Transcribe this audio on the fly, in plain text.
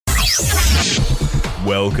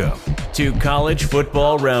Welcome to College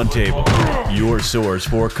Football Roundtable, your source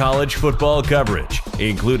for college football coverage,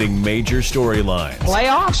 including major storylines,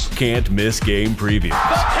 playoffs, can't miss game previews,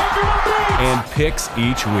 and picks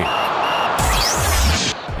each week.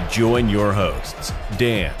 Join your hosts,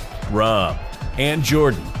 Dan, Rob, and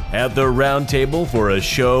Jordan at the roundtable for a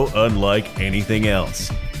show unlike anything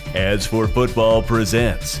else. As for Football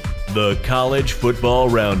presents the College Football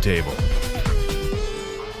Roundtable.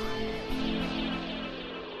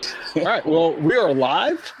 All right, well, we are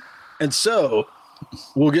live, and so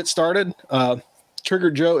we'll get started. Trigger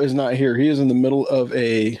Joe is not here. He is in the middle of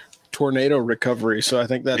a tornado recovery, so I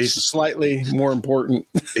think that's slightly more important.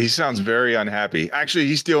 He sounds very unhappy. Actually,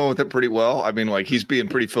 he's dealing with it pretty well. I mean, like, he's being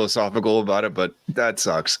pretty philosophical about it, but that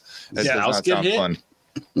sucks. That does not sound fun.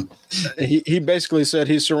 He basically said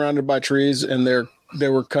he's surrounded by trees, and they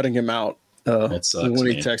were cutting him out that sucks, when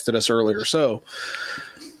he texted us earlier. So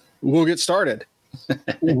we'll get started.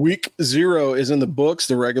 Week 0 is in the books.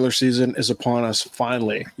 The regular season is upon us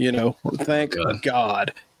finally. Thank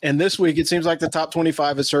God. And this week, it seems like the top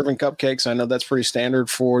 25 is serving cupcakes. I know that's pretty standard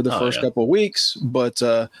for the first couple of weeks, but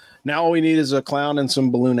now all we need is a clown and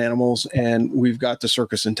some balloon animals, and we've got the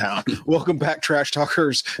circus in town. Welcome back, Trash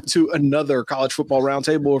Talkers, to another College Football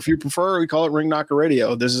Roundtable. If you prefer, we call it Ring Knocker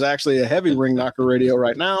Radio. This is actually a heavy Ring Knocker Radio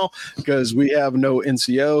right now because we have no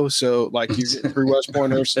NCO, so like you get 3 West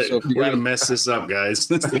Pointers. So if we're going to mess this up, guys.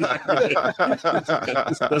 This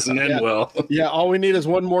doesn't end well. Yeah, all we need is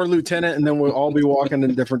one more lieutenant, and then we'll all be walking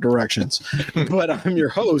in different directions. But I'm your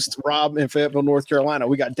host, Rob, in Fayetteville, North Carolina.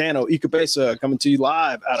 We got Danno Ikebesa coming to you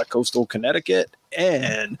live out of coastal Connecticut,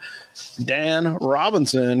 and Dan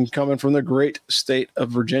Robinson coming from the great state of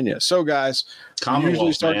Virginia. So, guys,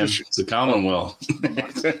 Commonwealth, man. It's a Commonwealth.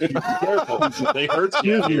 They hurt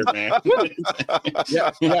you here, man.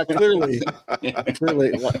 yeah, clearly,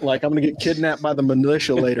 like I'm going to get kidnapped by the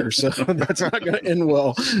militia later, so that's not going to end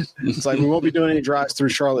well. It's like we won't be doing any drives through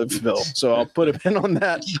Charlottesville, so I'll put a pin on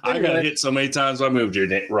that. I got hit so many times I moved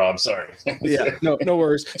here, Rob. Sorry. Yeah, no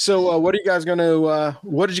worries. So, what are you guys going to?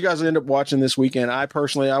 What did you guys end up watching this weekend? I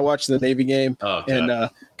watched the Navy game and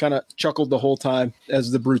kind of chuckled the whole time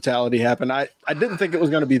as the brutality happened. I didn't think it was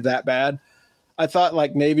going to be that bad. I thought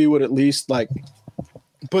like Navy would at least like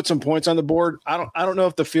put some points on the board. I don't know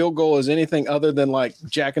if the field goal is anything other than like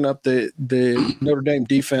jacking up the Notre Dame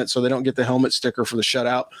defense so they don't get the helmet sticker for the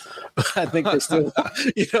shutout. I think they still,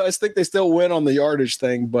 they still win on the yardage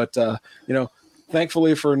thing, but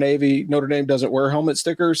thankfully for Navy, Notre Dame doesn't wear helmet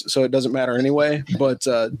stickers, so it doesn't matter anyway. But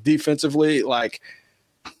defensively, like,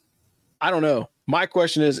 I don't know. My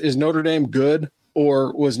question is Notre Dame good,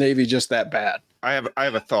 or was Navy just that bad? I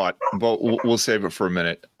have a thought, but we'll save it for a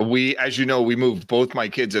minute. We, as you know, we moved both my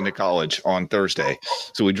kids into college on Thursday.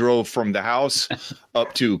 So we drove from the house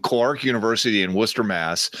up to Clark University in Worcester,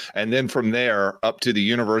 Mass. And then from there up to the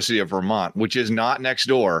University of Vermont, which is not next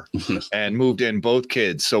door, and moved in both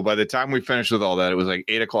kids. So by the time we finished with all that, it was like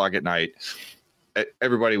 8:00 at night.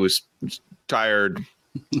 Everybody was tired.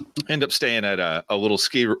 End up staying at a little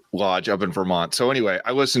ski lodge up in Vermont. So anyway,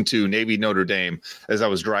 I listened to Navy Notre Dame as I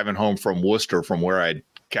was driving home from Worcester, from where I'd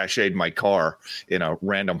cached my car in a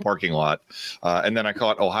random parking lot. And then I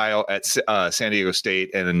caught Ohio at San Diego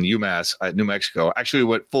State and then UMass at New Mexico. Actually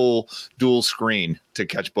went full dual screen to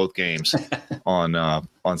catch both games on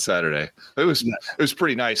Saturday. It was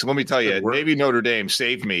pretty nice. Let me tell you, Navy Notre Dame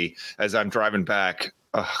saved me as I'm driving back.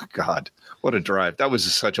 Oh God, what a drive. That was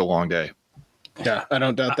such a long day. Yeah, I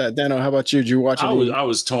don't doubt that. Dano, how about you? Did you watch it? I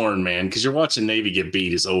was torn, man, because you're watching Navy get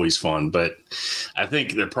beat is always fun. But I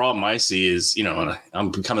think the problem I see is,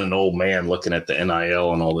 I'm becoming an old man looking at the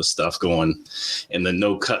NIL and all this stuff going and the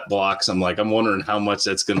no cut blocks. I'm wondering how much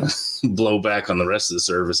that's going to blow back on the rest of the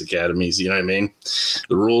service academies. You know what I mean?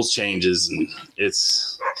 The rules changes, and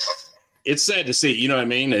it's sad to see. You know what I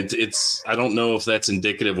mean? It's I don't know if that's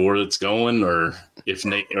indicative of where it's going, or if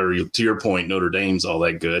to your point, Notre Dame's all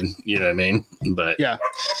that good. You know what I mean? But yeah,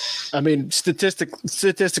 I mean,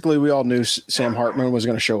 statistically, we all knew Sam Hartman was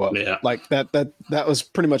going to show up. Yeah, like that was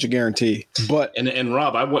pretty much a guarantee. But and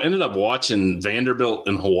Rob, I ended up watching Vanderbilt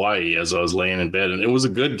in Hawaii as I was laying in bed, and it was a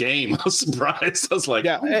good game. I was surprised. I was like,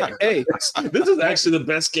 yeah, hey, this is actually the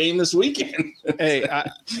best game this weekend. Hey,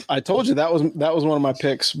 I told you that was one of my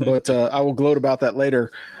picks, but I will gloat about that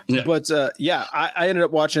later. Yeah. But I ended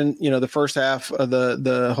up watching, the first half of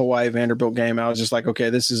the Hawaii Vanderbilt game. I was just like, okay,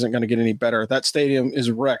 this isn't going to get any better. That stadium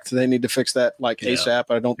is wrecked. They need to fix that ASAP.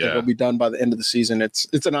 I don't think it'll be done by the end of the season.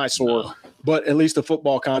 It's an eyesore, but at least the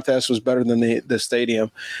football contest was better than the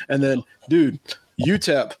stadium. And then, dude,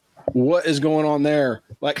 UTEP what is going on there?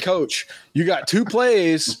 Like, coach, you got 2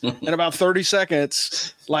 plays in about 30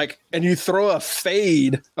 seconds, and you throw a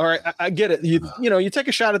fade. All right, I get it. You take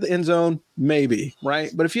a shot at the end zone, maybe,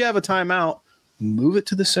 right? But if you have a timeout, move it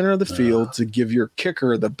to the center of the field to give your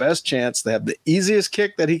kicker the best chance to have the easiest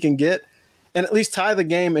kick that he can get and at least tie the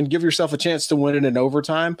game and give yourself a chance to win it in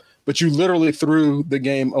overtime. But you literally threw the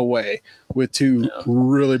game away with 2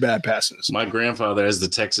 really bad passes. My grandfather has the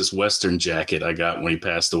Texas Western jacket I got when he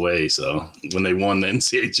passed away. So when they won the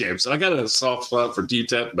NCAA championship, so I got a soft spot for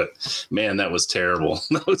UTEP, but man, that was terrible.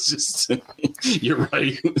 That was just, you're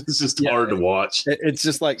right. It's just hard to watch. It's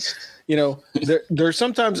just like, there's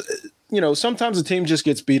sometimes, sometimes a team just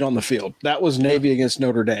gets beat on the field. That was Navy against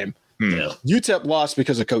Notre Dame. Yeah. UTEP lost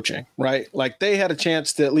because of coaching, right? Like they had a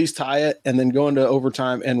chance to at least tie it and then go into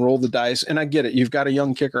overtime and roll the dice. And I get it. You've got a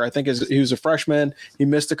young kicker. I think he was a freshman. He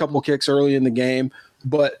missed a couple kicks early in the game.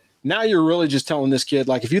 But now you're really just telling this kid,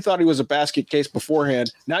 like, if you thought he was a basket case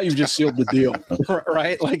beforehand, now you've just sealed the deal,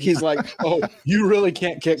 right? Like he's like, oh, you really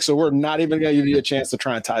can't kick, so we're not even going to give you a chance to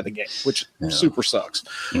try and tie the game, which super sucks.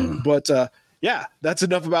 But yeah, that's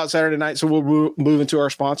enough about Saturday night. So we'll move into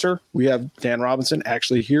our sponsor. We have Dan Robinson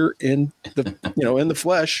actually here in the, in the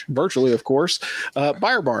flesh, virtually, of course.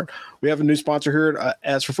 Byre Barn. We have a new sponsor here.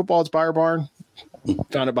 As for football, it's Byre Barn.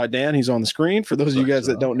 Founded by Dan. He's on the screen. For those of you guys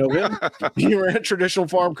that don't know him, he ran a traditional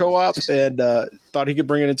farm co-op and thought he could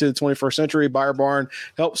bring it into the 21st century. Byre Barn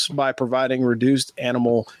helps by providing reduced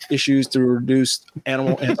animal issues through reduced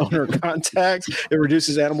animal and owner contacts. It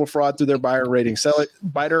reduces animal fraud through their buyer and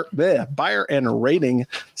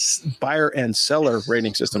seller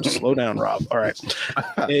rating system. Slow down, Rob. All right.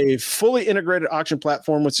 A fully integrated auction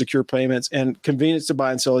platform with secure payments and convenience to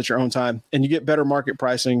buy and sell at your own time. And you get better market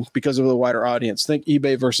pricing because of the wider audience. Think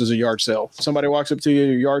eBay versus a yard sale. Somebody walks up to you,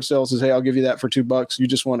 your yard sale says, hey, I'll give you that for $2. You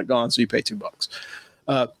just want it gone, so you pay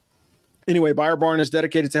 $2. Anyway, Byre Barn is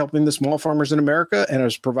dedicated to helping the small farmers in America and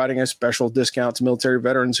is providing a special discount to military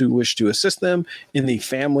veterans who wish to assist them in the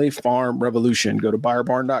family farm revolution. Go to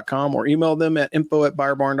byrebarn.com or email them at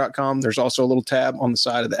info@byrebarn.com. There's also a little tab on the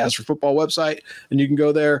side of the As for Football website, and you can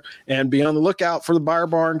go there and be on the lookout for the Byre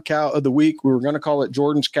Barn Cow of the Week. We were going to call it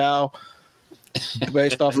Jordan's Cow,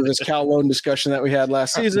 based off of this cow loan discussion that we had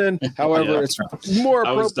last season. However, it's more appropriate.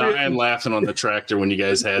 I was dying laughing on the tractor when you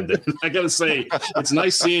guys had that. I got to say, it's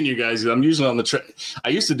nice seeing you guys. I'm usually on the I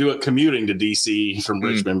used to do it commuting to DC from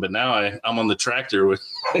Richmond, but now I'm on the tractor with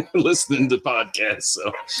listening to podcasts.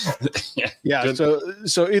 So, yeah.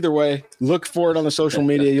 So either way, look for it on the social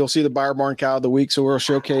media. You'll see the Byre Barn Cow of the Week. So we'll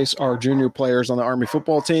showcase our junior players on the Army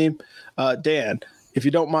football team. Dan, if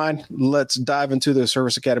you don't mind, let's dive into the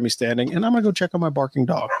Service Academy standing, and I'm going to go check on my barking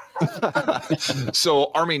dog.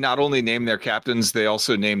 So Army not only named their captains, they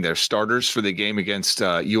also named their starters for the game against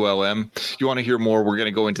ULM. You want to hear more? We're going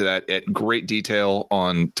to go into that at great detail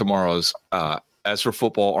on tomorrow's As for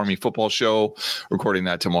Football, Army football show, recording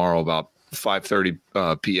that tomorrow about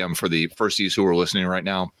 5:30 p.m. for the firsties who are listening right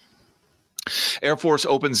now. Air Force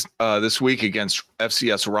opens this week against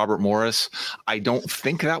FCS Robert Morris. I don't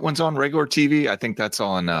think that one's on regular TV. I think that's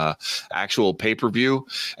on actual pay-per-view.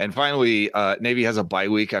 And finally, Navy has a bye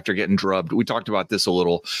week after getting drubbed. We talked about this a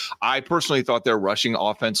little. I personally thought their rushing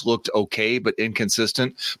offense looked okay, but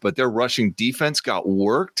inconsistent. But their rushing defense got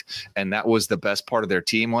worked, and that was the best part of their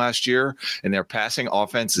team last year. And their passing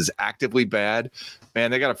offense is actively bad. Man,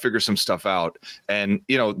 they got to figure some stuff out. And,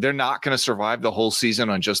 they're not going to survive the whole season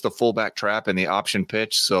on just the fullback trap and the option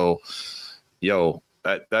pitch. So,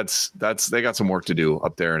 that's they got some work to do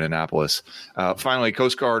up there in Annapolis. Finally,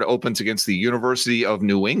 Coast Guard opens against the University of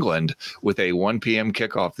New England with a 1 p.m.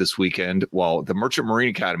 kickoff this weekend, while the Merchant Marine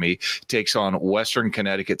Academy takes on Western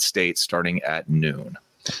Connecticut State starting at noon.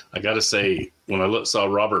 I got to say, when I saw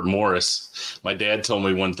Robert Morris, my dad told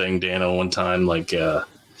me one thing, Danno, one time,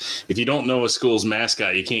 if you don't know a school's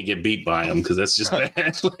mascot, you can't get beat by them because that's just bad. I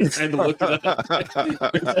had to look it up.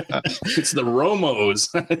 It's the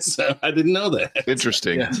Romos. So I didn't know that.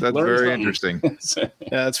 Interesting. Yeah, that's very interesting. Yeah,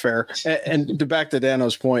 that's fair. And to back to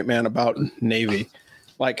Dano's point, man, about Navy,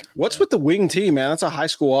 what's with the wing T, man? That's a high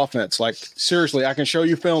school offense. Seriously, I can show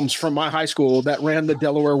you films from my high school that ran the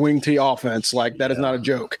Delaware wing T offense. That is not a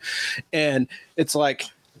joke. And it's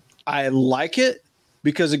I like it.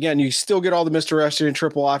 Because again, you still get all the misdirection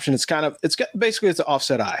triple option. It's basically an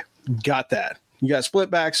offset eye. Got that. You got split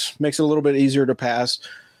backs, makes it a little bit easier to pass.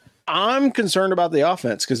 I'm concerned about the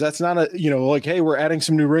offense because that's not hey, we're adding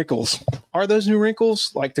some new wrinkles. Are those new wrinkles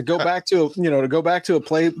to go back to a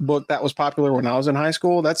playbook that was popular when I was in high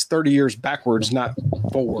school? That's 30 years backwards, not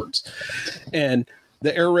forwards. And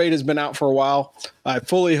The air raid has been out for a while. I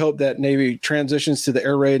fully hope that Navy transitions to the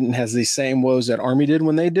air raid and has the same woes that Army did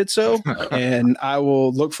when they did so. And I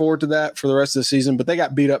will look forward to that for the rest of the season. But they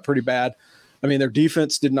got beat up pretty bad. I mean, their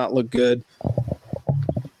defense did not look good.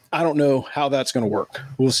 I don't know how that's going to work.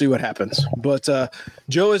 We'll see what happens. But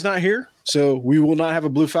Joe is not here, so we will not have a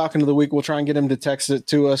Blue Falcon of the week. We'll try and get him to text it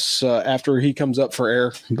to us after he comes up for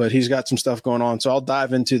air. But he's got some stuff going on. So I'll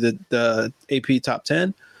dive into the AP top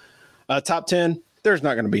 10. Top 10, there's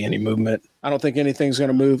not going to be any movement. I don't think anything's going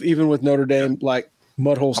to move, even with Notre Dame, like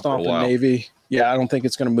mudhole stomping Navy. Yeah, I don't think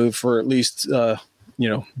it's going to move for at least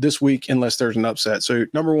this week unless there's an upset. So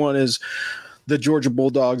number one is the Georgia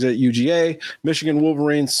Bulldogs at UGA, Michigan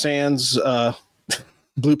Wolverines, Sans,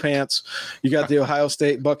 Blue Pants. You got the Ohio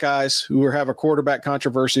State Buckeyes, who have a quarterback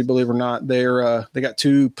controversy, believe it or not. They got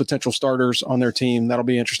 2 potential starters on their team. That'll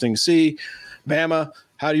be interesting to see. Bama,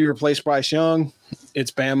 how do you replace Bryce Young?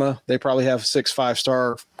 It's Bama. They probably have 6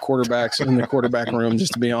 5-star quarterbacks in the quarterback room,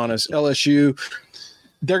 just to be honest. LSU,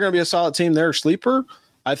 they're going to be a solid team. They're a sleeper.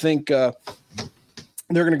 I think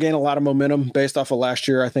they're going to gain a lot of momentum based off of last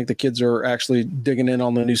year. I think the kids are actually digging in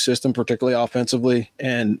on the new system, particularly offensively.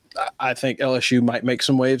 And I think LSU might make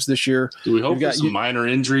some waves this year. Do we hope for some minor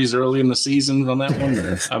injuries early in the season on that one?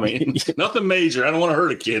 Or, I mean, nothing major. I don't want to hurt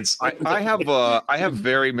the kids. I have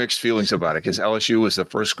very mixed feelings about it because LSU was the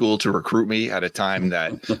first school to recruit me at a time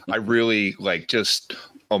that I really just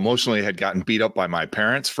emotionally had gotten beat up by my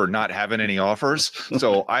parents for not having any offers.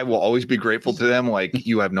 So I will always be grateful to them. Like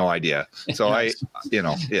you have no idea. So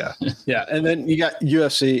yeah. And then you got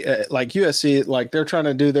UFC, USC, they're trying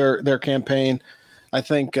to do their campaign. I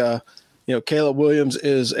think, Caleb Williams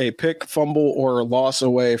is a pick, fumble, or loss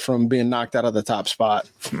away from being knocked out of the top spot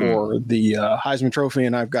for the Heisman Trophy.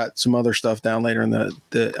 And I've got some other stuff down later in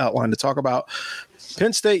the outline to talk about.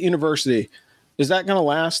 Penn State University. Is that going to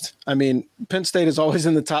last? I mean, Penn State is always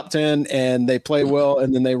in the top 10 and they play well,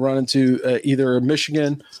 and then they run into either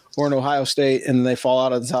Michigan or an Ohio State and they fall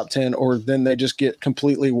out of the top 10, or then they just get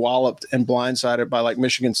completely walloped and blindsided by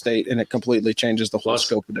Michigan State, and it completely changes the whole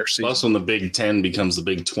scope of their season. Plus, when the Big 10 becomes the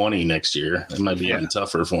Big 20 next year, it might be even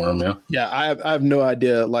tougher for them. Yeah. Yeah. I have no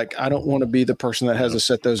idea. I don't want to be the person that has to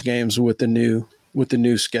set those games with the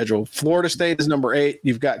new schedule. Florida State is number 8.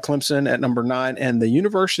 You've got Clemson at number 9, and the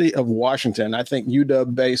University of Washington. I think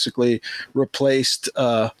UW basically replaced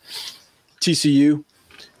TCU.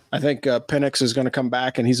 I think Penix is going to come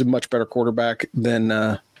back, and he's a much better quarterback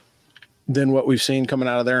than what we've seen coming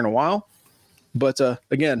out of there in a while. But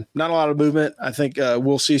again, not a lot of movement. I think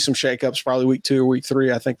we'll see some shakeups probably week 2 or week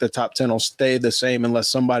 3. I think the top 10 will stay the same unless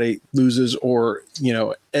somebody loses or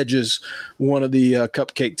edges one of the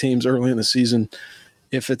cupcake teams early in the season.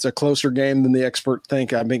 If it's a closer game than the experts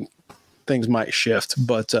think, I think things might shift.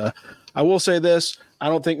 But I will say this: I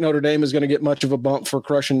don't think Notre Dame is going to get much of a bump for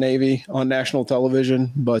crushing Navy on national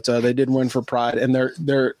television, but they did win for pride, and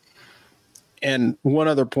they're. And one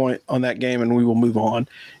other point on that game, and we will move on,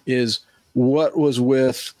 is what was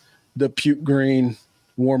with the puke green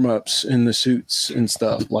warm-ups in the suits and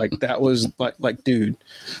stuff. That was dude,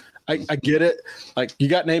 I get it. You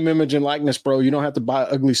got name, image, and likeness, bro. You don't have to buy an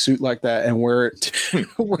ugly suit like that and wear it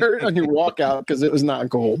on your walkout because it was not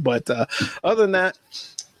cool. But other than that,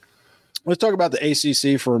 let's talk about the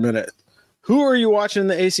ACC for a minute. Who are you watching in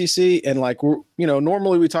the ACC? And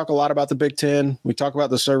normally we talk a lot about the Big Ten. We talk about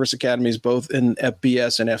the service academies, both in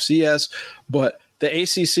FBS and FCS, but the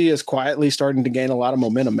ACC is quietly starting to gain a lot of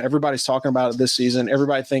momentum. Everybody's talking about it this season.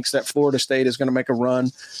 Everybody thinks that Florida State is going to make a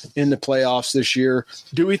run in the playoffs this year.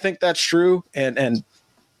 Do we think that's true? And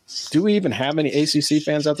do we even have any ACC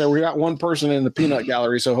fans out there? We got one person in the peanut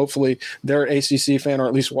gallery, so hopefully they're an ACC fan or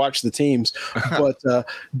at least watch the teams. But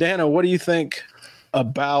Danno, what do you think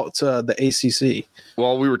about the ACC?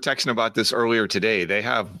 Well, we were texting about this earlier today. They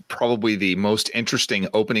have probably the most interesting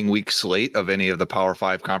opening week slate of any of the Power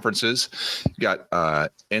 5 conferences. You got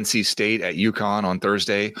NC State at UConn on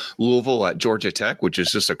Thursday, Louisville at Georgia Tech, which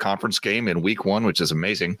is just a conference game in week 1, which is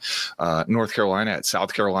amazing. North Carolina at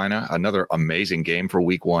South Carolina, another amazing game for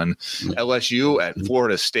week 1. LSU at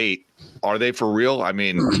Florida State. Are they for real? I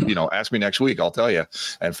mean, ask me next week, I'll tell you.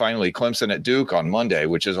 And finally, Clemson at Duke on Monday,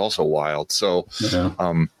 which is also wild. So,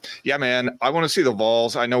 man, I want to see the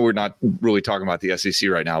Vols. I know we're not really talking about the SEC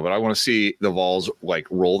right now, but I want to see the Vols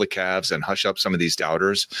roll the Cavs and hush up some of these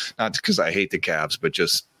doubters. Not because I hate the Cavs, but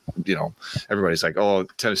just, everybody's like, oh,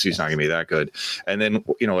 Tennessee's not going to be that good. And then,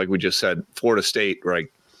 like we just said, Florida State, right?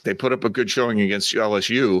 They put up a good showing against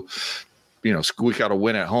LSU. Squeak out a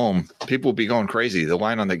win at home, people will be going crazy. The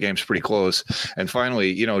line on the game's pretty close. And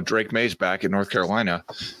finally, Drake May's back at North Carolina.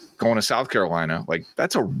 going to South Carolina. Like,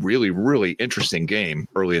 that's a really, really interesting game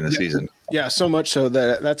early in the season. Yeah, so much so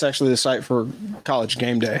that that's actually the site for College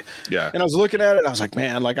Game Day. Yeah. And I was looking at it. I was like,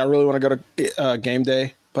 man, like I really want to go to game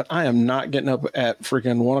day, but I am not getting up at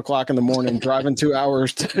freaking 1 o'clock in the morning, driving 2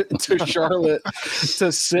 hours to Charlotte to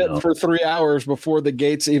sit for 3 hours before the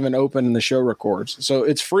gates even open and the show records. So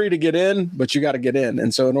it's free to get in, but you got to get in.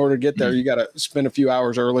 And so in order to get there, you got to spend a few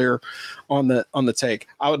hours earlier on the take.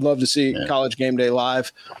 I would love to see College Game Day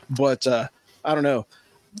live, but I don't know.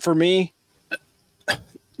 For me,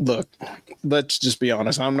 look, let's just be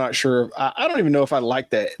honest. I'm not sure. I don't even know if I like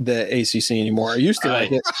the ACC anymore. I used to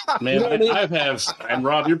like it. Man, you know I have, and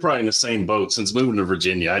Rob, you're probably in the same boat. Since moving to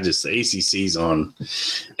Virginia, the ACC's on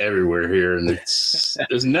everywhere here, and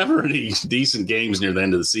there's never any decent games near the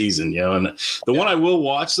end of the season, you know. And the one I will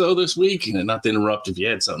watch though this week, and not to interrupt if you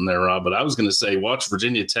had something there, Rob, but I was going to say watch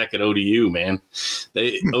Virginia Tech at ODU. Man,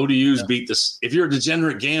 ODU's beat this. If you're a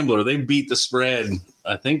degenerate gambler, they beat the spread.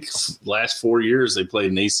 I think last 4 years they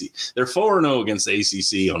played an ACC. They're 4-0 against the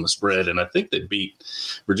ACC on the spread, and I think they beat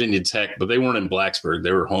Virginia Tech, but they weren't in Blacksburg.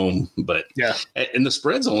 They were home. But and the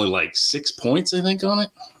spread's only like 6 points, I think, on it.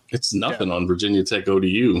 It's nothing on Virginia Tech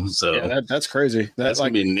ODU. So that's crazy. That's gonna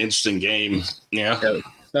be an interesting game. Yeah.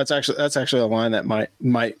 That's actually a line that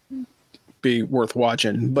might be worth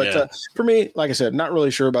watching. But for me, like I said, not really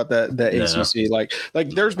sure about that ACC. Like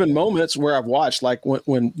there's been moments where I've watched, like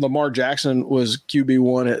when Lamar Jackson was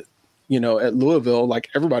QB1 at Louisville, like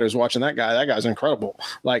everybody was watching that guy. That guy's incredible.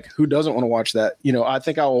 Like, who doesn't want to watch that? I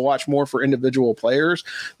think I will watch more for individual players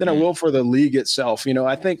than I will for the league itself.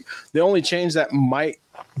 I think the only change that might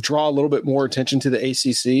draw a little bit more attention to the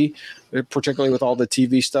ACC, particularly with all the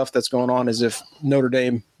TV stuff that's going on, is if Notre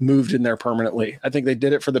Dame moved in there permanently. I think they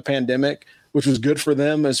did it for the pandemic, which was good for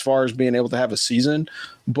them as far as being able to have a season.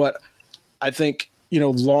 But I think,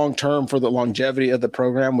 long term, for the longevity of the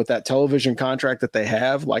program with that television contract that they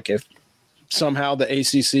have, like if somehow the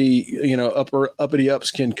ACC, uppity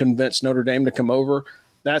ups can convince Notre Dame to come over,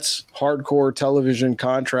 that's hardcore television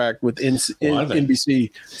contract with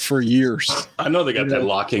NBC for years. I know they got that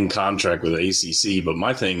lock-in contract with the ACC, but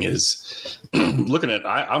my thing is looking at,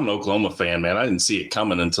 I'm an Oklahoma fan, man. I didn't see it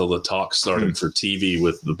coming until the talk started for TV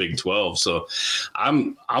with the Big 12. So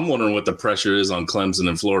I'm wondering what the pressure is on Clemson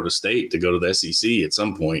and Florida State to go to the SEC at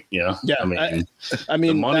some point. Yeah. I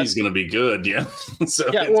mean, the money's going to be good. Yeah. So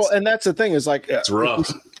and that's the thing is, like, it's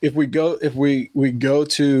rough. If we go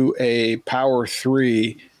to a Power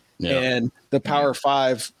 3 and the Power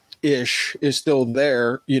 5-ish is still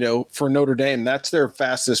there, for Notre Dame, that's their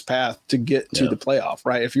fastest path to get to the playoff,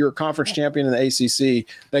 right? If you're a conference champion in the ACC,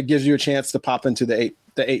 that gives you a chance to pop into the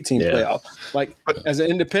 18th playoff. Like, as an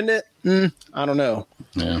independent, I don't know.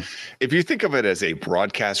 Yeah. If you think of it as a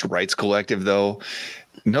broadcast rights collective, though,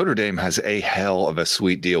 Notre Dame has a hell of a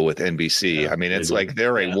sweet deal with NBC. I mean, it's like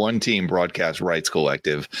they're a one-team broadcast rights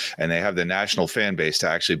collective, and they have the national fan base to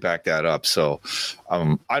actually back that up. So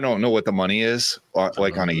I don't know what the money is,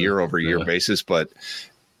 like on a year-over-year basis, but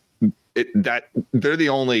they're the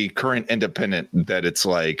only current independent that it's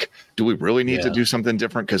like, do we really need to do something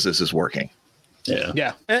different because this is working?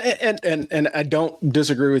 Yeah. And I don't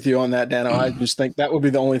disagree with you on that, Danno. I just think that would be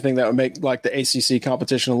the only thing that would make like the ACC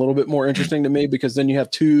competition a little bit more interesting to me, because then you have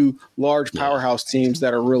two large powerhouse teams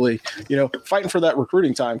that are really, fighting for that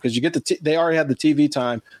recruiting time, because you get they already have the TV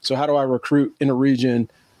time. So how do I recruit in a region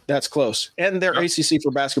that's close? And they're ACC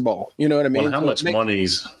for basketball. You know what I mean? Well, how much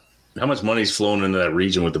money's flowing into that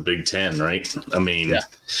region with the Big Ten, right? I mean,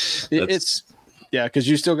 because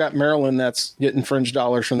you still got Maryland that's getting fringe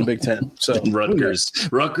dollars from the Big Ten. So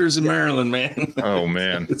Rutgers and Maryland, man. Oh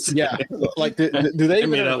man, like do they even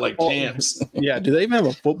made out like champs? Yeah, do they even have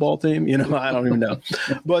a football team? I don't even know.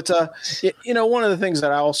 But one of the things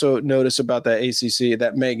that I also notice about that ACC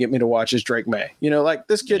that may get me to watch is Drake May. Like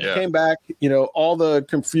this kid came back. All the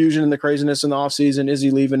confusion and the craziness in the offseason. Is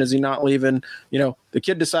he leaving? Is he not leaving? The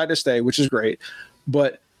kid decided to stay, which is great,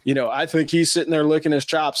 but. I think he's sitting there licking his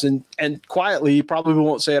chops and quietly, he probably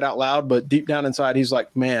won't say it out loud, but deep down inside, he's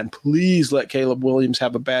like, man, please let Caleb Williams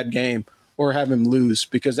have a bad game or have him lose,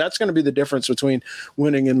 because that's going to be the difference between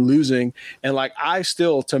winning and losing. And like, I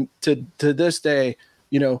still, to this day,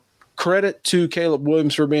 credit to Caleb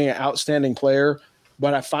Williams for being an outstanding player,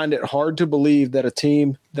 but I find it hard to believe that a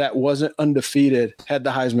team that wasn't undefeated had the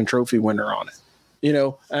Heisman Trophy winner on it.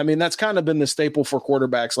 That's kind of been the staple for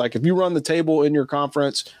quarterbacks. Like, if you run the table in your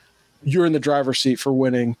conference, you're in the driver's seat for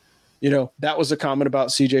winning. That was a comment about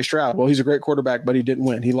CJ Stroud. Well, he's a great quarterback, but he didn't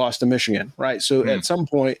win. He lost to Michigan, right? So at some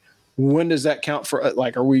point, when does that count for?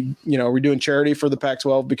 Like, are we doing charity for the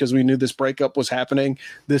Pac-12 because we knew this breakup was happening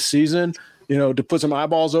this season? to put some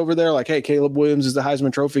eyeballs over there. Like, hey, Caleb Williams is the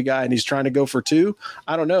Heisman Trophy guy, and he's trying to go for 2.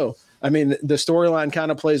 I don't know. I mean, the storyline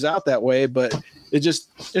kind of plays out that way, but it's just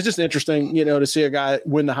interesting, to see a guy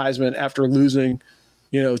win the Heisman after losing,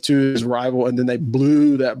 to his rival, and then they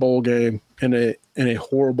blew that bowl game in a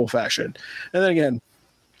horrible fashion. And then again,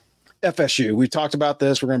 FSU, we talked about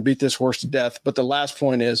this. We're going to beat this horse to death. But the last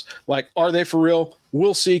point is, like, are they for real?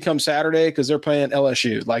 We'll see come Saturday because they're playing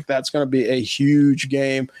LSU. Like, that's going to be a huge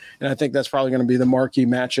game. And I think that's probably going to be the marquee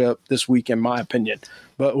matchup this week, in my opinion.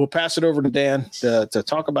 But we'll pass it over to Dan to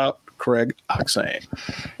talk about Craig Oxane.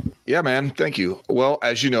 Yeah, man. Thank you. Well,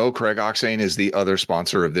 as you know, Craig Oxane is the other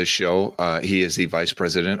sponsor of this show. He is the vice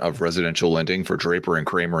president of residential lending for Draper and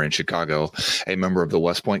Kramer in Chicago, a member of the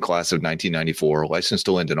West Point class of 1994, licensed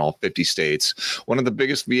to lend in all 50 states, one of the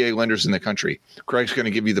biggest VA lenders in the country. Craig's going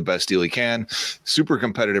to give you the best deal he can, super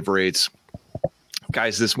competitive rates.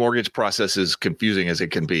 Guys, this mortgage process is confusing as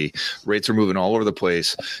it can be. Rates are moving all over the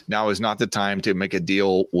place. Now is not the time to make a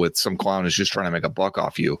deal with some clown who's just trying to make a buck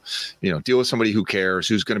off you. Deal with somebody who cares,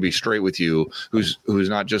 who's going to be straight with you, who's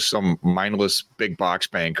not just some mindless big box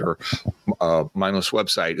bank or mindless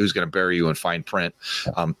website who's going to bury you in fine print.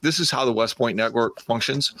 This is how the West Point Network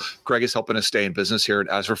functions. Craig is helping us stay in business here at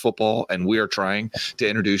As for Football, and we are trying to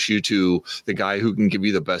introduce you to the guy who can give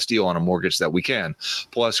you the best deal on a mortgage that we can.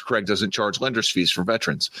 Plus, Craig doesn't charge lenders fees for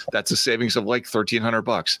veterans. That's a savings of like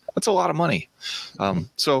 $1,300. That's a lot of money.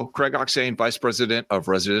 So Craig Oxane, vice president of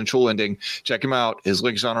residential lending, check him out. His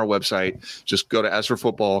link's on our website. Just go to As for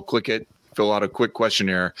Football, click it, fill out a quick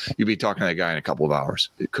questionnaire. You'll be talking to that guy in a couple of hours.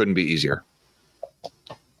 It couldn't be easier.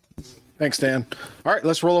 Thanks, Dan. All right,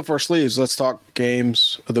 let's roll up our sleeves. Let's talk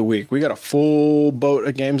games of the week. We got a full boat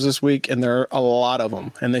of games this week, and there are a lot of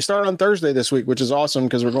them. And they start on Thursday this week, which is awesome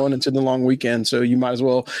because we're going into the long weekend. So you might as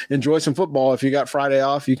well enjoy some football. If you got Friday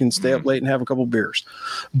off, you can stay up late and have a couple beers.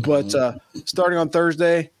 But starting on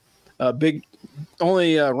Thursday, big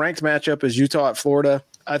only ranked matchup is Utah at Florida.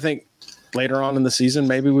 I think later on in the season,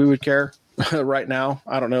 maybe we would care. Right now,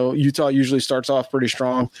 I don't know. Utah usually starts off pretty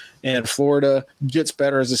strong, and Florida gets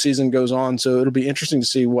better as the season goes on. So it'll be interesting to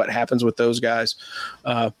see what happens with those guys.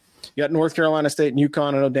 You got North Carolina State and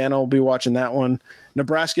UConn. I know Danno will be watching that one.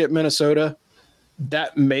 Nebraska at Minnesota.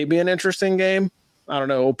 That may be an interesting game. I don't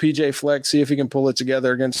know. PJ Fleck, see if he can pull it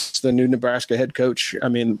together against the new Nebraska head coach. I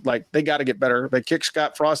mean, like, they got to get better. They kicked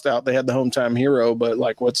Scott Frost out. They had the hometown hero, but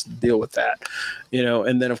like, what's the deal with that?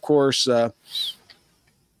 And then of course,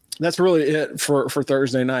 that's really it for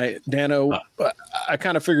Thursday night. Danno, I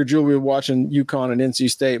kind of figured you'll be watching UConn and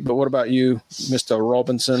NC State, but what about you, Mr.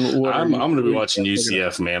 Robinson? I'm going to be watching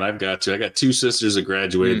UCF, man. I got 2 sisters that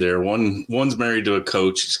graduated there. One's married to a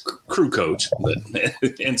coach, crew coach, but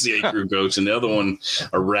NCAA crew coach, and the other one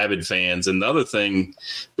are rabid fans. And the other thing,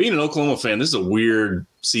 being an Oklahoma fan, this is a weird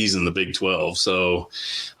season, the Big 12. So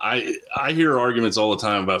I hear arguments all the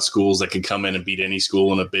time about schools that could come in and beat any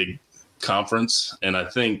school in a big conference, and I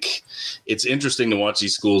think it's interesting to watch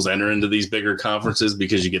these schools enter into these bigger conferences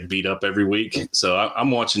because you get beat up every week. So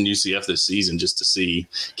I'm watching UCF this season just to see.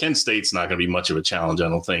 Kent State's not going to be much of a challenge, I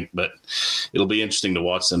don't think, but it'll be interesting to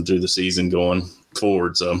watch them through the season going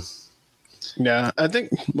forward. So yeah, I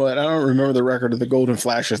think, but I don't remember the record of the Golden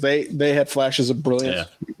Flashes. They had flashes of brilliance,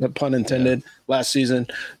 pun intended, last season.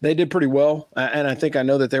 They did pretty well, and I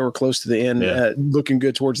know that they were close to the end, looking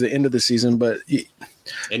good towards the end of the season, but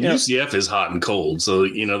and UCF is hot and cold, so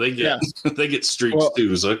they get they get streaks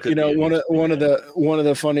too. So one of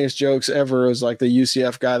the funniest jokes ever was like the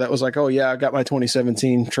UCF guy that was like, "Oh yeah, I got my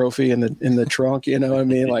 2017 trophy in the trunk." You know what I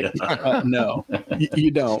mean? Like, no, you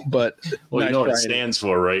don't. But well, you know what it stands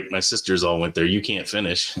for, right? My sisters all went there. You can't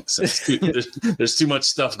finish. So there's too much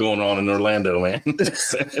stuff going on in Orlando, man.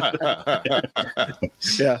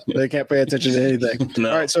 Yeah, they can't pay attention to anything. No.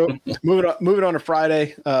 All right, so moving on to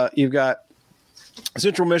Friday, you've got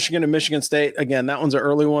Central Michigan and Michigan State. Again, that one's an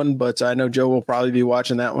early one, but I know Joe will probably be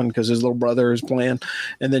watching that one because his little brother is playing.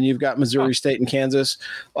 And then you've got Missouri State and Kansas.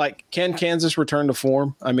 Like, can Kansas return to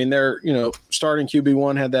form? I mean, they're, starting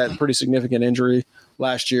QB1 had that pretty significant injury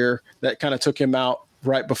last year that kind of took him out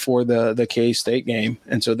right before the K-State game.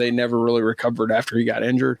 And so they never really recovered after he got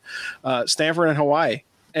injured. Stanford and Hawaii.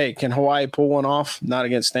 Hey, can Hawaii pull one off? Not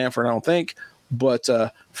against Stanford, I don't think. But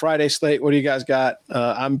Friday slate, what do you guys got?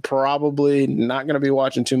 I'm probably not going to be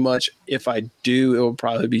watching too much. If I do, it will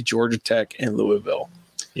probably be Georgia Tech and Louisville.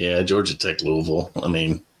 Yeah, Georgia Tech, Louisville. I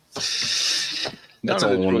mean, that's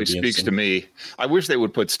all really speaks to me. I wish they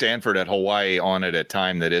would put Stanford at Hawaii on at a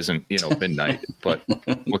time that isn't, midnight. But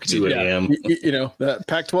what can you do? The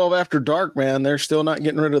Pac-12 after dark, man, they're still not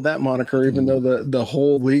getting rid of that moniker, even though the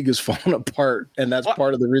whole league is falling apart, and that's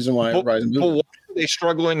part of the reason why everybody's moving. they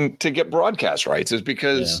struggling to get broadcast rights is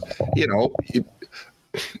because,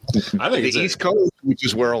 I think the East Coast, which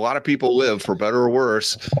is where a lot of people live, for better or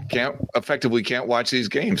worse, can't watch these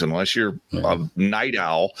games unless you're a night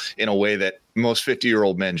owl in a way that most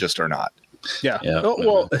 50-year-old men just are not. Yeah.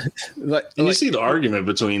 Well, you see the argument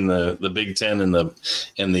between the Big Ten and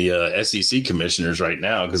the SEC commissioners right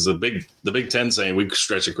now, because the Big Ten saying we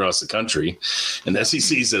stretch across the country, and the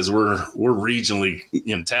SEC says we're regionally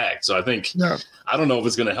intact. So I think I don't know if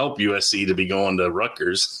it's going to help USC to be going to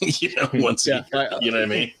Rutgers. Once you know what I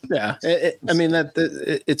mean? Yeah.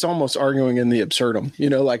 It's almost arguing in the absurdum.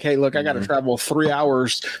 Like, hey, look, I got to travel 3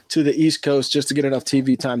 hours to the East Coast just to get enough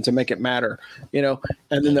TV time to make it matter.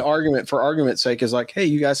 And then the argument for argument's sake is like, hey,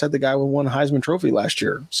 you guys had the guy who won a Heisman Trophy last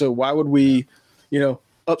year, so why would we,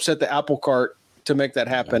 upset the apple cart to make that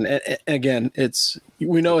happen? And again,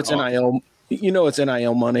 we know it's NIL, it's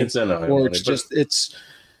NIL money, or it's just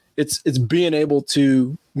it's being able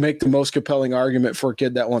to make the most compelling argument for a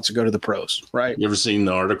kid that wants to go to the pros, right? You ever seen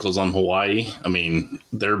the articles on Hawaii? I mean,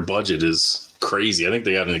 their budget is crazy. I think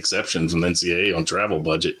they got an exception from NCAA on travel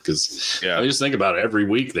budget because I just think about it. Every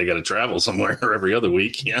week they got to travel somewhere, or every other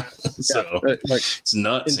week. It's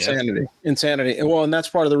nuts. Insanity. And that's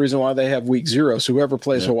part of the reason why they have week 0. So whoever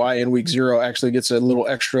plays Hawaii in week 0 actually gets a little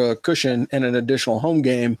extra cushion and an additional home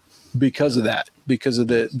game because of that, because of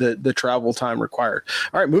the travel time required.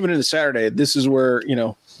 All right, moving into Saturday, this is where,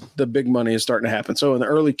 the big money is starting to happen. So in the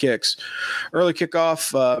early kickoff,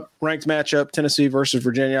 ranked matchup, Tennessee versus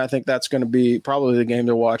Virginia. I think that's going to be probably the game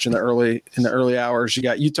to watch in the early hours. You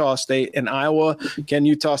got Utah State and Iowa. Can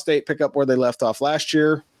Utah State pick up where they left off last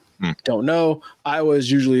year? Don't know. Iowa is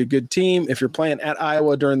usually a good team. If you're playing at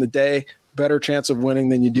Iowa during the day, better chance of winning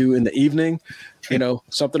than you do in the evening.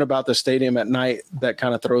 Something about the stadium at night that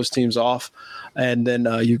kind of throws teams off. And then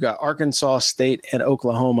you've got Arkansas State and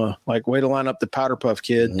Oklahoma. Like, way to line up the powder puff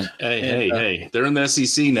kid. Hey, they're in the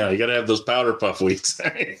SEC now. You got to have those powder puff weeks.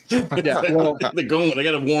 Well, they're going. They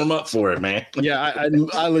got to warm up for it, man. Yeah,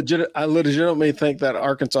 I legitimately think that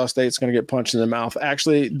Arkansas State's going to get punched in the mouth.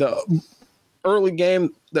 Actually, the early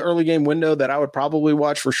game window that I would probably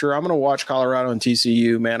watch for sure, I'm going to watch Colorado and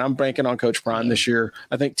TCU, man. I'm banking on Coach Prime this year.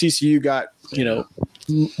 I think TCU got,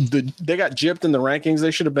 they got gypped in the rankings.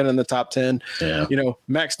 They should have been in the top 10. Yeah.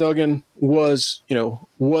 Max Duggan was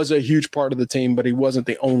a huge part of the team, but he wasn't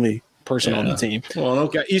the only person on the team. Well,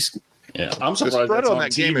 okay. I'm surprised the spread on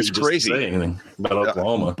that game is crazy. About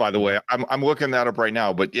Oklahoma. By the way, I'm looking that up right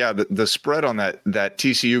now. But the spread on that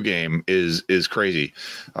TCU game is crazy.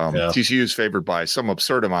 TCU is favored by some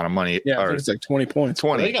absurd amount of money. Yeah, I think it's like 20 points.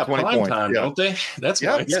 20. They got 20 prime points. time, don't they? That's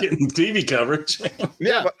why it's getting TV coverage.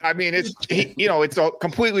 But I mean, it's a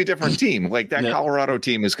completely different team. Like that Colorado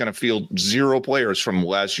team is going to field 0 players from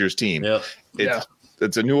last year's team.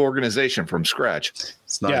 It's a new organization from scratch.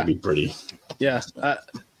 It's not going to be pretty. Yeah.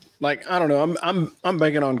 I don't know. I'm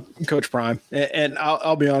banking on Coach Prime, and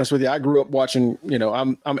I'll be honest with you. I grew up watching.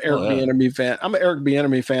 I'm Eric Bieniemy fan. I'm an Eric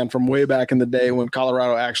Bieniemy fan from way back in the day when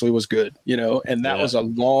Colorado actually was good. And that was a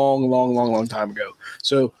long time ago.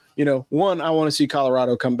 So one, I want to see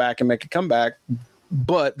Colorado come back and make a comeback.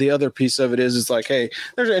 But the other piece of it is like, hey,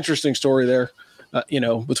 there's an interesting story there.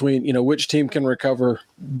 Between, which team can recover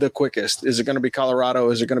the quickest. Is it going to be Colorado?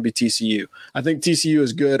 Is it going to be TCU? I think TCU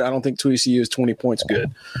is good. I don't think TCU is 20 points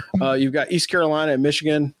good. You've got East Carolina and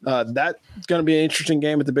Michigan. That's going to be an interesting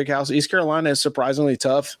game at the Big House. East Carolina is surprisingly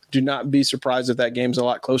tough. Do not be surprised if that game's a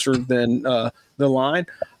lot closer than the line.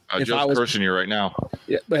 Joe's cursing you right now.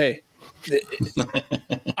 Yeah, but hey,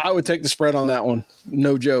 I would take the spread on that one.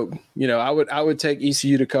 No joke. I would take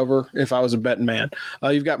ECU to cover if I was a betting man.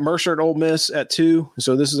 You've got Mercer at Ole Miss at 2.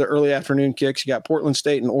 So this is the early afternoon kicks. You got Portland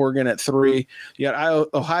State and Oregon at 3. You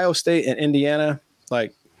got Ohio State and Indiana.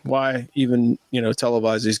 Like, why even,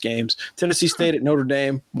 televise these games? Tennessee State at Notre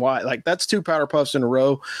Dame. Why? Like, that's 2 powder puffs in a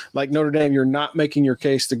row. Like, Notre Dame, you're not making your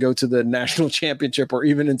case to go to the national championship or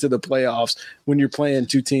even into the playoffs when you're playing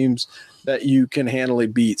 2 teams that you can handily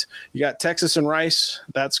beat. You got Texas and Rice.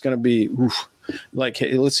 That's going to be like,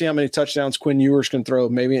 hey, let's see how many touchdowns Quinn Ewers can throw.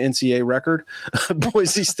 Maybe an NCAA record.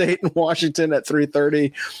 Boise State and Washington at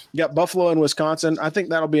 3:30. You got Buffalo and Wisconsin. I think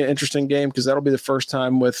that'll be an interesting game because that'll be the first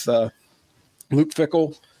time with Luke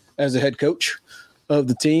Fickell as the head coach of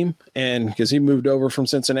the team, and because he moved over from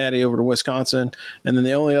Cincinnati over to Wisconsin. And then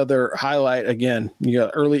the only other highlight, again, you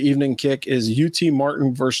got early evening kick is UT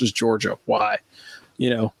Martin versus Georgia. Why?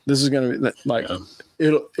 this is going to be like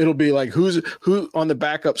it'll be like who on the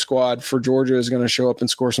backup squad for Georgia is going to show up and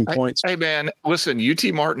score some points. Hey man, listen, UT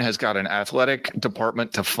Martin has got an athletic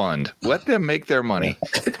department to fund. Let them make their money.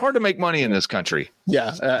 It's hard to make money in this country.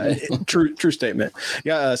 Yeah, true statement.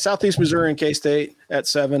 Yeah, Southeast Missouri and K-State at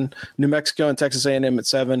 7, New Mexico and Texas A&M at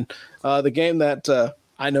 7. The game that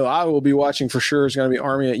I know I will be watching for sure is going to be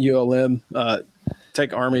Army at ULM.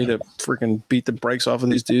 Take Army to freaking beat the brakes off of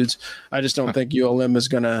these dudes. I just don't think ULM is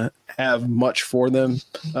going to have much for them.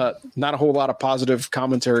 Not a whole lot of positive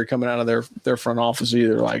commentary coming out of their front office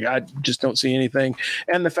either. Like, I just don't see anything.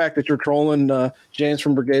 And the fact that you're trolling James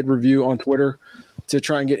from Brigade Review on Twitter to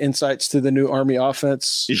try and get insights to the new Army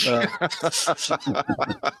offense.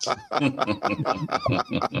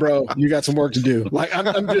 Bro, you got some work to do. Like,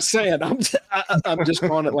 I'm just saying, I'm just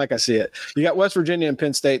calling it like I see it. You got West Virginia and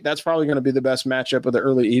Penn State. That's probably going to be the best matchup of the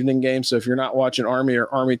early evening game. So if you're not watching Army or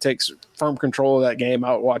Army takes firm control of that game,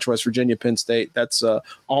 I would watch West Virginia, Penn State. That's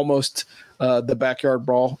almost the backyard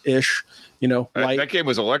brawl-ish, light. That game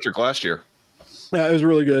was electric last year. Yeah, it was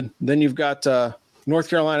really good. Then you've got North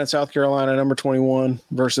Carolina and South Carolina, number 21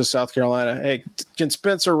 versus South Carolina. Hey, can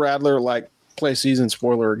Spencer Rattler play season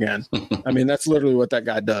spoiler again? I mean, that's literally what that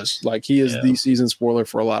guy does. Like, he is the season spoiler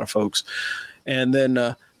for a lot of folks. And then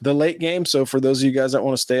the late game. So for those of you guys that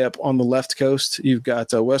want to stay up on the left coast, you've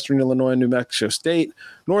got Western Illinois and New Mexico State,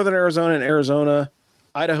 Northern Arizona and Arizona,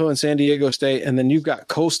 Idaho and San Diego State, and then you've got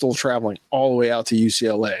Coastal traveling all the way out to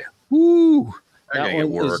UCLA. Woo! They're going to get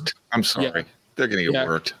worked. I'm sorry. Yeah. They're going to get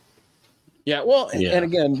worked. Yeah, well, and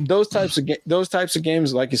again, those types of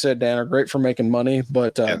games, like you said, Dan, are great for making money,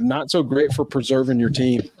 but not so great for preserving your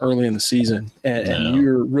team early in the season. And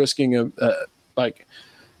you're risking if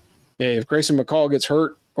Grayson McCall gets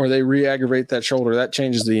hurt or they re-aggravate that shoulder, that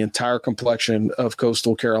changes the entire complexion of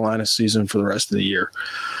Coastal Carolina's season for the rest of the year.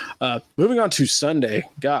 Moving on to Sunday,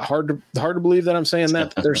 God, hard to believe that I'm saying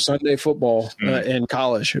that there's Sunday football in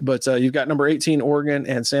college, but you've got number 18 Oregon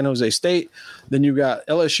and San Jose State. Then you've got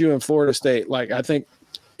LSU and Florida State. Like, I think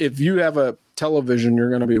if you have a television, you're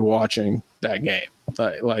going to be watching that game.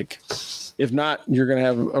 Like, if not, you're going to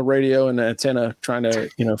have a radio and an antenna trying to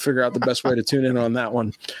figure out the best way to tune in on that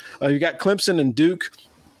one. You got Clemson and Duke.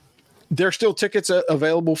 There's still tickets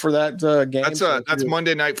available for that game. That's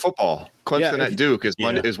Monday Night Football. Clemson at Duke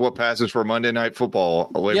is what passes for Monday Night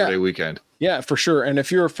Football Labor Day weekend. Yeah, for sure. And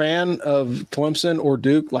if you're a fan of Clemson or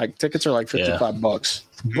Duke, like, tickets are like $55.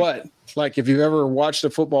 Mm-hmm. But like, if you've ever watched a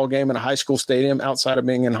football game in a high school stadium outside of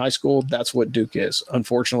being in high school, that's what Duke is.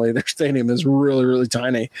 Unfortunately, their stadium is really, really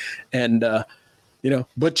tiny, and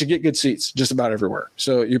but you get good seats just about everywhere.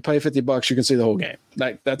 So you pay $50, you can see the whole game.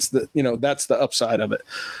 Like, that's the upside of it.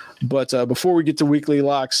 But before we get to weekly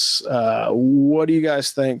locks, what do you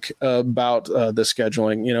guys think about the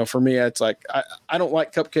scheduling? For me, it's like I don't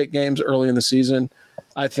like cupcake games early in the season.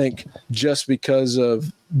 I think just because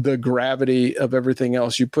of the gravity of everything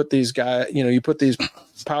else, you put these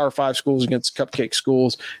Power 5 schools against cupcake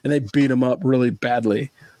schools, and they beat them up really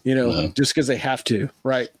badly. Just because they have to,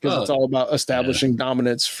 right? Because it's all about establishing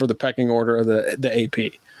dominance for the pecking order of the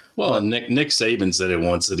AP. Well, and Nick Saban said it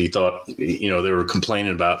once that he thought, they were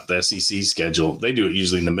complaining about the SEC schedule. They do it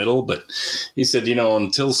usually in the middle, but he said,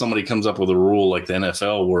 until somebody comes up with a rule like the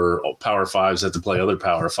NFL where Power 5s have to play other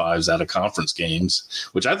Power 5s out of conference games,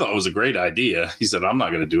 which I thought was a great idea. He said, I'm not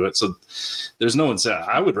going to do it. So there's no incentive.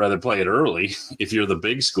 I would rather play it early if you're the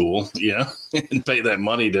big school, and pay that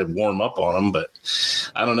money to warm up on them. But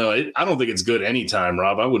I don't know. I don't think it's good anytime,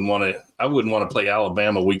 Rob. I wouldn't want to play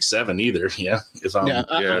Alabama week 7 either. Yeah. If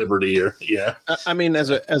I'm Liberty or I mean, as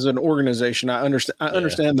an organization, I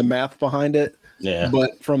understand the math behind it. Yeah.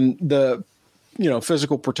 But from the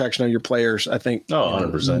physical protection of your players, I think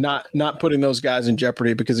 100%. Not putting those guys in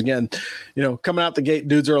jeopardy, because again, coming out the gate,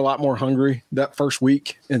 dudes are a lot more hungry that first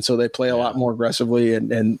week, and so they play a lot more aggressively,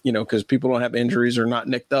 and because people don't have injuries or not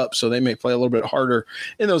nicked up, so they may play a little bit harder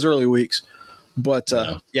in those early weeks. But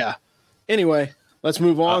anyway, let's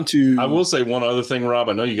move on to. I will say one other thing, Rob.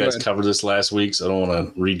 I know you guys covered this last week, so I don't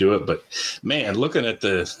want to redo it. But man, looking at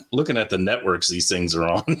the networks these things are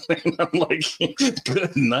on, I'm like,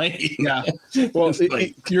 good night. Yeah. Well,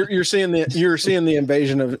 you're seeing the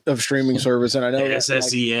invasion of streaming service, and I know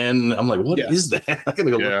SSEN. I'm like, what is that? I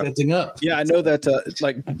gotta go look that thing up. Yeah, I know that.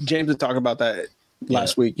 Like James had talked about that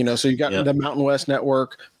last week. So you've got the Mountain West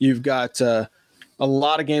Network. You've got. A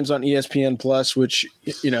lot of games on ESPN Plus, which,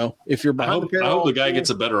 if you're behind I hope the guy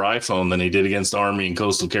gets a better iPhone than he did against Army and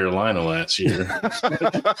Coastal Carolina last year.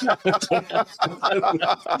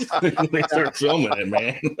 They start filming it,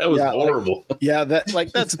 man. That was horrible. That's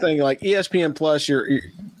the thing. Like ESPN Plus, you're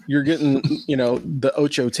getting, the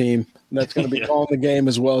Ocho team that's going to be calling the game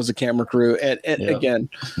as well as the camera crew. And again,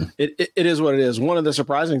 it is what it is. One of the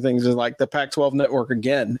surprising things is like the Pac-12 network.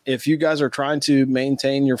 Again, if you guys are trying to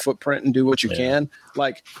maintain your footprint and do what you can,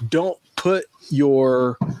 like don't put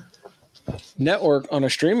your network on a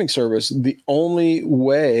streaming service. The only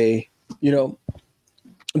way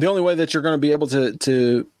that you're going to be able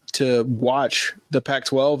to watch the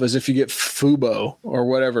Pac-12 is if you get Fubo or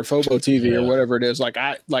whatever, Fobo TV or whatever it is. Like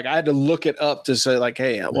I had to look it up to say like,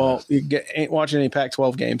 hey, well, you ain't watching any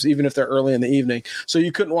Pac-12 games, even if they're early in the evening. So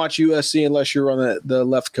you couldn't watch USC unless you're on the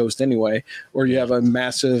left coast anyway, or you have a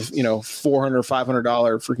massive, $400, $500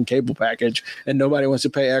 freaking cable package, and nobody wants to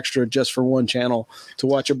pay extra just for one channel to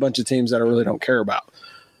watch a bunch of teams that I really don't care about.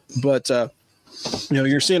 But,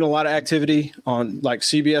 you're seeing a lot of activity on, like,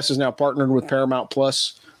 CBS is now partnered with Paramount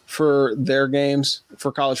Plus for their games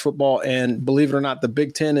for college football. And believe it or not, the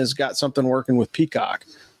Big Ten has got something working with Peacock.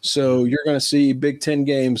 So you're going to see Big Ten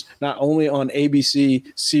games not only on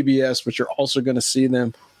ABC, CBS, but you're also going to see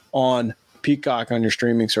them on Peacock on your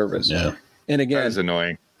streaming service. Yeah. And again, that is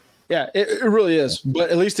annoying. Yeah, it really is. But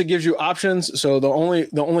at least it gives you options. So the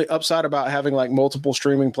only upside about having like multiple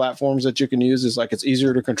streaming platforms that you can use is like it's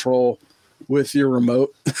easier to control with your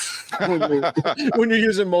remote when you're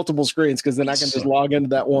using multiple screens, because then I can just log into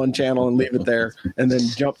that one channel and leave it there and then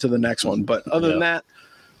jump to the next one. But other than that,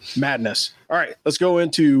 madness. All right, let's go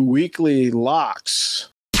into weekly locks.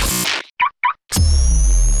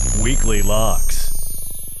 Weekly locks.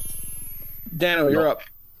 Danno, you're up.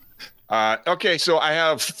 Okay, so I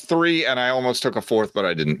have 3, and I almost took a 4th, but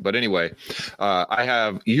I didn't. But anyway, I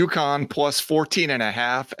have UConn plus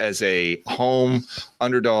 14.5 as a home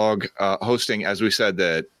underdog, hosting, as we said,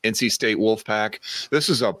 the NC State Wolfpack. This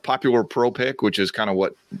is a popular pro pick, which is kind of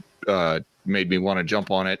what made me want to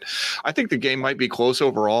jump on it. I think the game might be close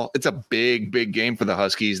overall. It's a big, big game for the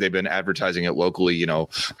Huskies. They've been advertising it locally,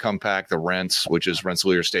 come pack the Rents, which is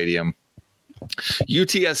Rensselaer Stadium.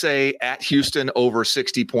 UTSA at Houston over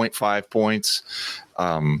 60.5 points.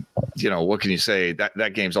 What can you say?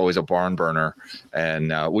 That game's always a barn burner,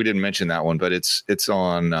 and we didn't mention that one, but it's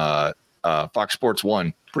on Fox Sports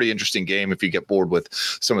 1. Pretty interesting game if you get bored with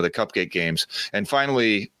some of the cupcake games. And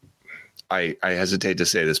finally, I hesitate to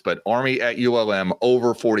say this, but Army at ULM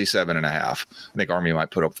over 47.5. I think Army might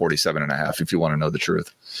put up 47.5 if you want to know the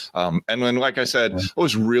truth. And then, like I said, I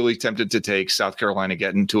was really tempted to take South Carolina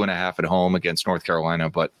getting 2.5 at home against North Carolina,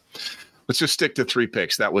 but let's just stick to 3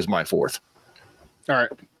 picks. That was my 4th. All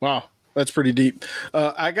right. Wow. That's pretty deep.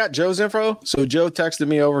 I got Joe's info. So Joe texted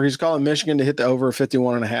me over. He's calling Michigan to hit the over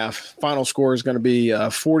 51.5. Final score is going to be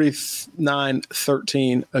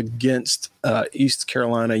 49-13 against East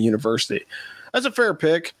Carolina University. That's a fair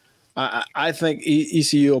pick. I think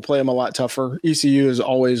ECU will play them a lot tougher. ECU is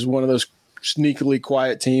always one of those sneakily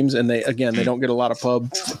quiet teams, and they don't get a lot of pub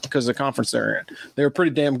because of the conference they're in. They were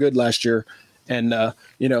pretty damn good last year. And,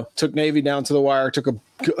 took Navy down to the wire, took a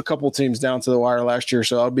couple teams down to the wire last year.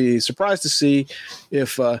 So I'll be surprised to see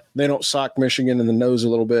if they don't sock Michigan in the nose a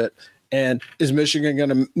little bit. And is Michigan going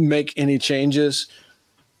to make any changes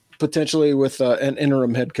potentially with an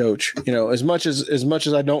interim head coach? As much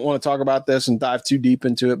as I don't want to talk about this and dive too deep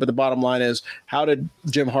into it, but the bottom line is, how did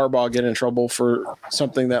Jim Harbaugh get in trouble for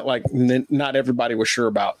something that not everybody was sure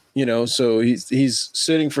about? So he's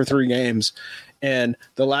sitting for 3 games. And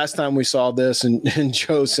the last time we saw this, and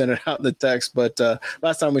Joe sent it out in the text, but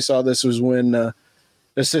last time we saw this was when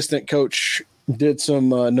assistant coach did some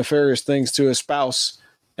nefarious things to his spouse,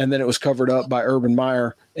 and then it was covered up by Urban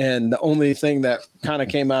Meyer. And the only thing that kind of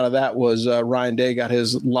came out of that was Ryan Day got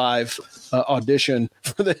his live audition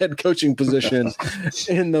for the head coaching position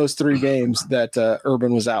in those 3 games that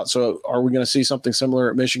Urban was out. So are we going to see something similar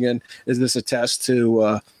at Michigan? Is this a test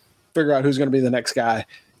to figure out who's going to be the next guy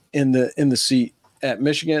in the seat at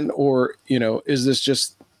Michigan, or is this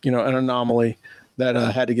just an anomaly that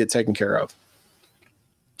had to get taken care of?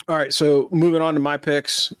 All right, so moving on to my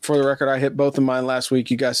picks. For the record, I hit both of mine last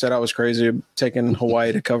week. You guys said I was crazy taking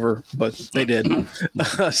Hawaii to cover, but they did.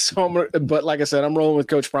 But like I said, I'm rolling with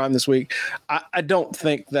Coach Prime this week. I don't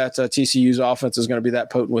think that TCU's offense is going to be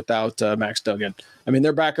that potent without Max Duggan. I mean,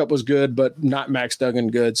 their backup was good, but not Max Duggan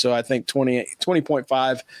good. So I think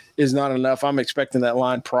 20.5 is not enough. I'm expecting that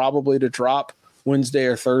line probably to drop Wednesday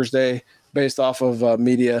or Thursday based off of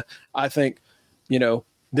media. I think,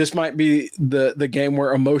 this might be the game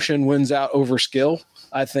where emotion wins out over skill.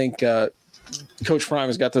 I think Coach Prime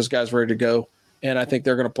has got those guys ready to go, and I think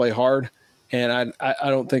they're going to play hard. And I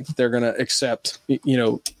don't think that they're going to accept,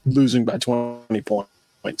 losing by 20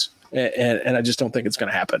 points. And I just don't think it's going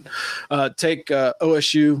to happen. Take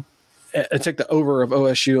OSU. Take the over of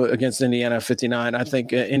OSU against Indiana 59. I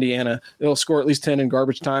think Indiana, they'll score at least 10 in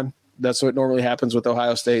garbage time. That's what normally happens with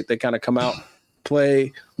Ohio State. They kind of come out,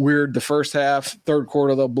 play weird the first half, third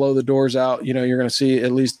quarter, they'll blow the doors out. You're going to see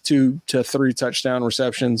at least 2 to 3 touchdown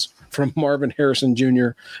receptions from Marvin Harrison Jr.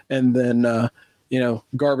 And then,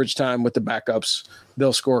 garbage time with the backups.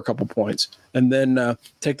 They'll score a couple points. And then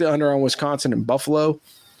take the under on Wisconsin and Buffalo.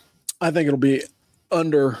 I think it'll be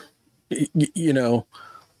under,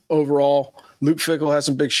 overall. Luke Fickell has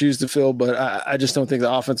some big shoes to fill, but I just don't think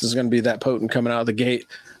the offense is going to be that potent coming out of the gate.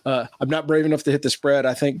 I'm not brave enough to hit the spread.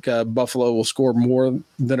 I think Buffalo will score more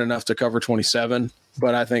than enough to cover 27,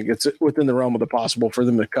 but I think it's within the realm of the possible for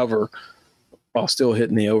them to cover while still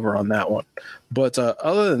hitting the over on that one. But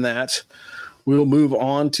other than that, we'll move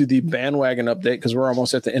on to the bandwagon update because we're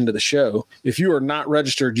almost at the end of the show. If you are not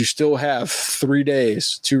registered, you still have 3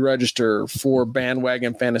 days to register for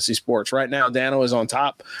Bandwagon Fantasy Sports. Right now, Danno is on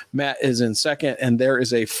top, Matt is in second, and there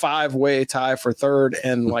is a 5-way tie for third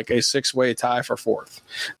and like a 6-way tie for fourth.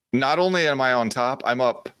 Not only am I on top, I'm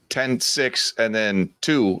up 10-6, and then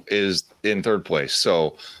 2 is in third place.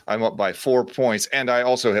 So I'm up by 4 points, and I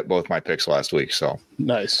also hit both my picks last week. So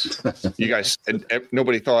nice. You guys,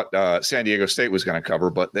 nobody thought San Diego State was going to cover,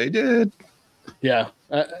 but they did. Yeah,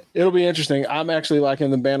 it'll be interesting. I'm actually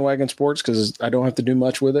liking the Bandwagon Sports because I don't have to do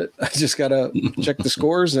much with it. I just got to check the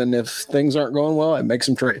scores, and if things aren't going well, I make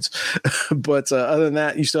some trades. But other than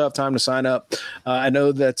that, you still have time to sign up. I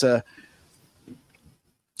know that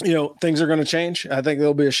things are going to change. I think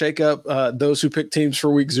there'll be a shakeup. Those who pick teams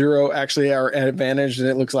for week 0 actually are at advantage, and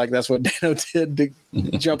it looks like that's what Danno did to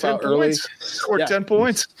jump out early. Scored 10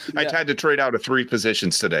 points. I had to trade out of 3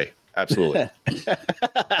 positions today. Absolutely.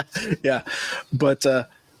 Yeah. But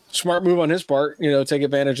smart move on his part, take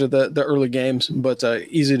advantage of the early games, but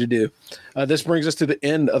easy to do. This brings us to the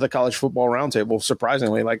end of the college football roundtable.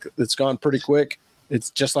 Surprisingly, it's gone pretty quick. It's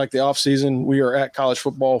just like the offseason. We are at college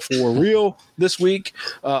football for real this week.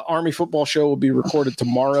 Army football show will be recorded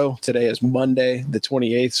tomorrow. Today is Monday, the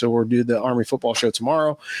 28th, so we'll do the Army football show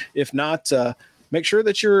tomorrow. If not, make sure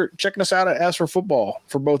that you're checking us out at As for Football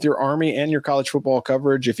for both your Army and your college football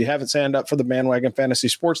coverage. If you haven't signed up for the Bandwagon Fantasy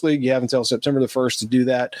Sports League, you have until September the 1st to do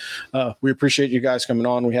that. We appreciate you guys coming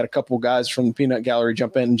on. We had a couple guys from the Peanut Gallery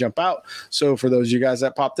jump in and jump out. So for those of you guys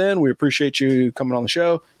that popped in, we appreciate you coming on the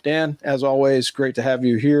show. Dan, as always, great to have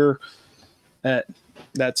you here.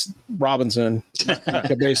 That's Robinson,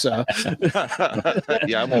 Cabeza.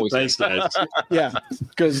 Yeah, I'm always thanks, guys. Yeah,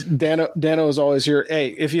 because Danno is always here. Hey,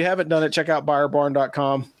 if you haven't done it, check out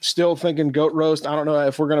ByreBarn.com. Still thinking goat roast. I don't know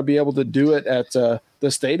if we're going to be able to do it at the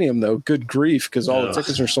stadium, though. Good grief, because all the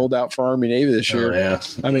tickets are sold out for Army Navy this year. Yeah.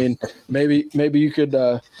 I mean, maybe you could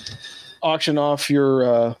auction off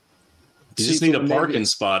your you just need a parking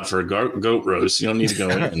spot for a goat roast. You don't need to go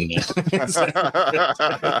in.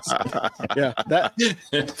 Yeah, that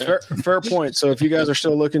fair point. So if you guys are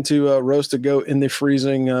still looking to roast a goat in the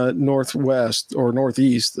freezing northwest or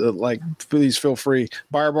northeast, please feel free.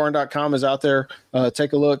 ByreBarn.com is out there.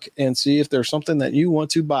 Take a look and see if there's something that you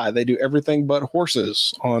want to buy. They do everything but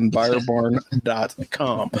horses on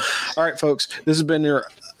ByreBarn.com. All right, folks, this has been your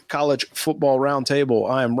College Football Roundtable.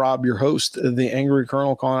 I am Rob, your host, the Angry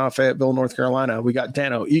Colonel, calling out of Fayetteville, North Carolina. We got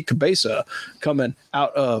Danno E. Cabeza coming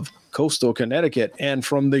out of coastal Connecticut, and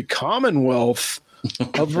from the Commonwealth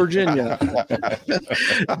of Virginia,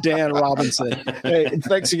 Dan Robinson. Hey,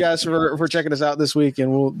 thanks you guys for checking us out this week,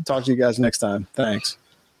 and we'll talk to you guys next time. Thanks.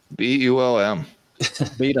 BULM.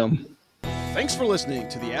 Beat 'em. Thanks for listening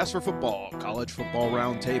to the Ask for Football College Football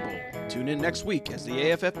Roundtable. Tune in next week as the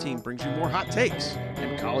AFF team brings you more hot takes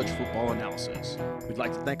and college football analysis. We'd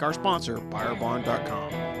like to thank our sponsor,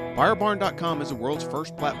 ByreBarn.com. ByreBarn.com is the world's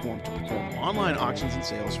first platform to perform online auctions and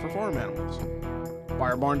sales for farm animals.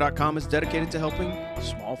 ByreBarn.com is dedicated to helping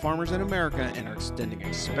small farmers in America and are extending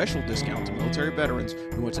a special discount to military veterans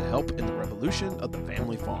who want to help in the revolution of the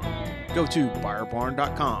family farm. Go to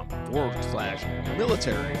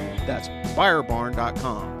ByreBarn.com/military. That's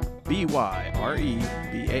ByreBarn.com.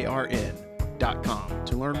 ByreBarn.com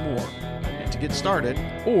to learn more and to get started,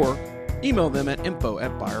 or email them at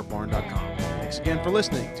info@ByreBarn.com. Thanks again for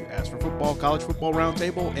listening to Ask for Football College Football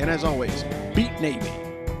Roundtable, and as always, beat Navy.